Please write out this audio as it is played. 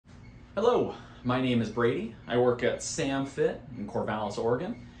Hello, my name is Brady. I work at SamFit in Corvallis,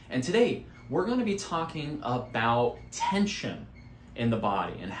 Oregon. And today we're going to be talking about tension in the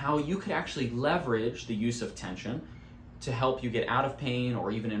body and how you could actually leverage the use of tension to help you get out of pain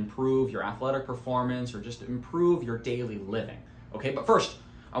or even improve your athletic performance or just improve your daily living. Okay, but first,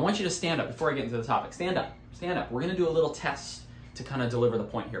 I want you to stand up before I get into the topic. Stand up, stand up. We're going to do a little test to kind of deliver the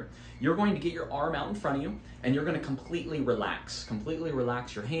point here. You're going to get your arm out in front of you and you're going to completely relax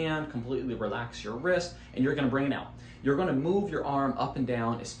your hand, completely relax your wrist, and you're going to bring it out. You're going to move your arm up and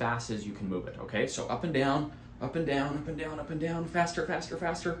down as fast as you can move it, okay? So up and down, up and down, up and down, up and down, faster, faster,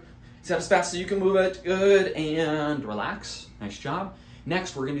 faster. Is that as fast as you can move it? Good, and relax, nice job.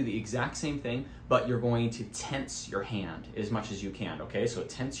 Next, we're going to do the exact same thing, but you're going to tense your hand as much as you can, okay? So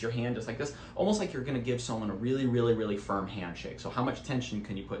tense your hand just like this, almost like you're going to give someone a really, really, really firm handshake. So how much tension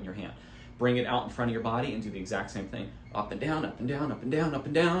can you put in your hand? Bring it out in front of your body and do the exact same thing. Up and down, up and down, up and down, up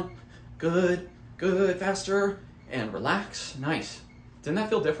and down. Good, good, faster, and relax. Nice. Didn't that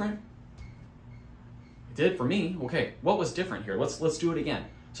feel different? It did for me. Okay, what was different here? Let's do it again.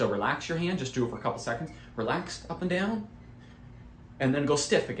 So relax your hand, just do it for a couple seconds. Relax, up and down. And then go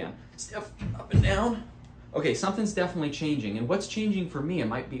stiff again. Stiff, up and down. Okay, something's definitely changing. And what's changing for me, it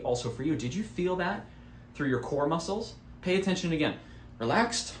might be also for you. Did you feel that through your core muscles? Pay attention again.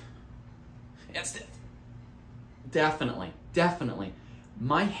 Relaxed and stiff. Definitely, definitely.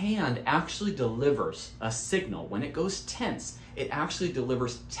 My hand actually delivers a signal. When it goes tense, it actually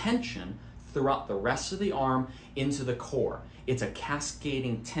delivers tension throughout the rest of the arm into the core. It's a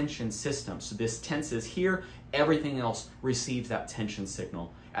cascading tension system. So this tenses here, everything else receives that tension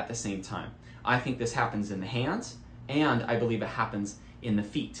signal at the same time. I think this happens in the hands, and I believe it happens in the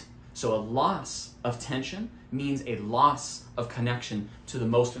feet. So a loss of tension means a loss of connection to the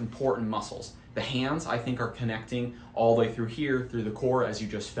most important muscles. The hands, I think, are connecting all the way through here, through the core, as you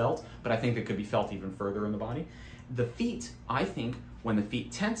just felt, but I think it could be felt even further in the body. The feet, I think, when the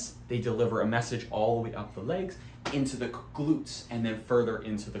feet tense, they deliver a message all the way up the legs, into the glutes, and then further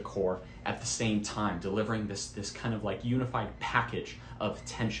into the core at the same time, delivering this kind of like unified package of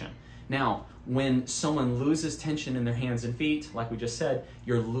tension. Now, when someone loses tension in their hands and feet, like we just said,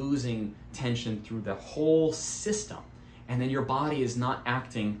 you're losing tension through the whole system, and then your body is not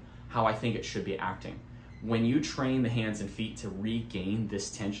acting how I think it should be acting. When you train the hands and feet to regain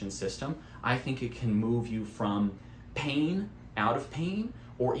this tension system, I think it can move you from pain, out of pain,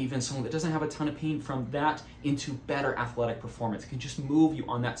 or even someone that doesn't have a ton of pain, from that into better athletic performance. It can just move you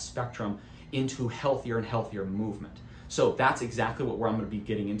on that spectrum into healthier and healthier movement. So that's exactly what I'm going to be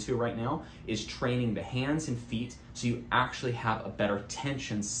getting into right now, is training the hands and feet so you actually have a better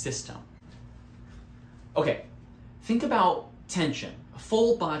tension system. Okay, think about tension,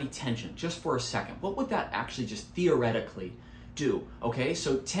 full body tension, just for a second. What would that actually just theoretically do? Okay,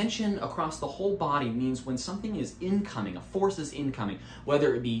 so tension across the whole body means when something is incoming, a force is incoming,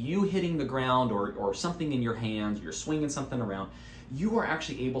 whether it be you hitting the ground or something in your hands, you're swinging something around, you are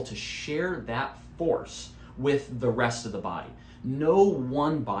actually able to share that force with the rest of the body. No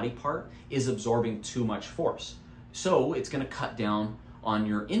one body part is absorbing too much force. So it's going to cut down on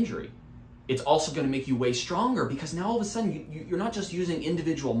your injury. It's also going to make you way stronger, because now all of a sudden you're not just using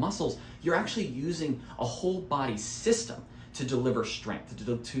individual muscles, you're actually using a whole body system to deliver strength,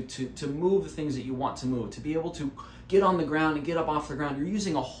 to move the things that you want to move, to be able to get on the ground and get up off the ground. You're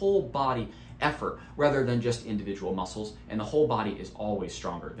using a whole body effort rather than just individual muscles, and the whole body is always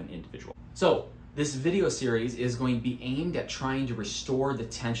stronger than individual. So this video series is going to be aimed at trying to restore the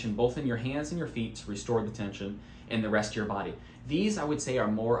tension both in your hands and your feet, to restore the tension in the rest of your body. These, I would say, are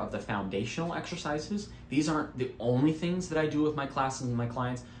more of the foundational exercises. These aren't the only things that I do with my classes and my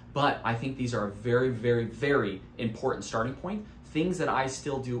clients, but I think these are a very, very, very important starting point. Things that I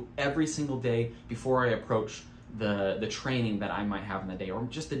still do every single day before I approach the training that I might have in the day, or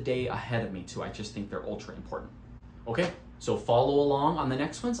just the day ahead of me too. I just think they're ultra important. Okay, so follow along on the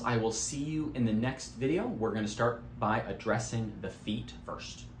next ones. I will see you in the next video. We're going to start by addressing the feet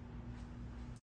first.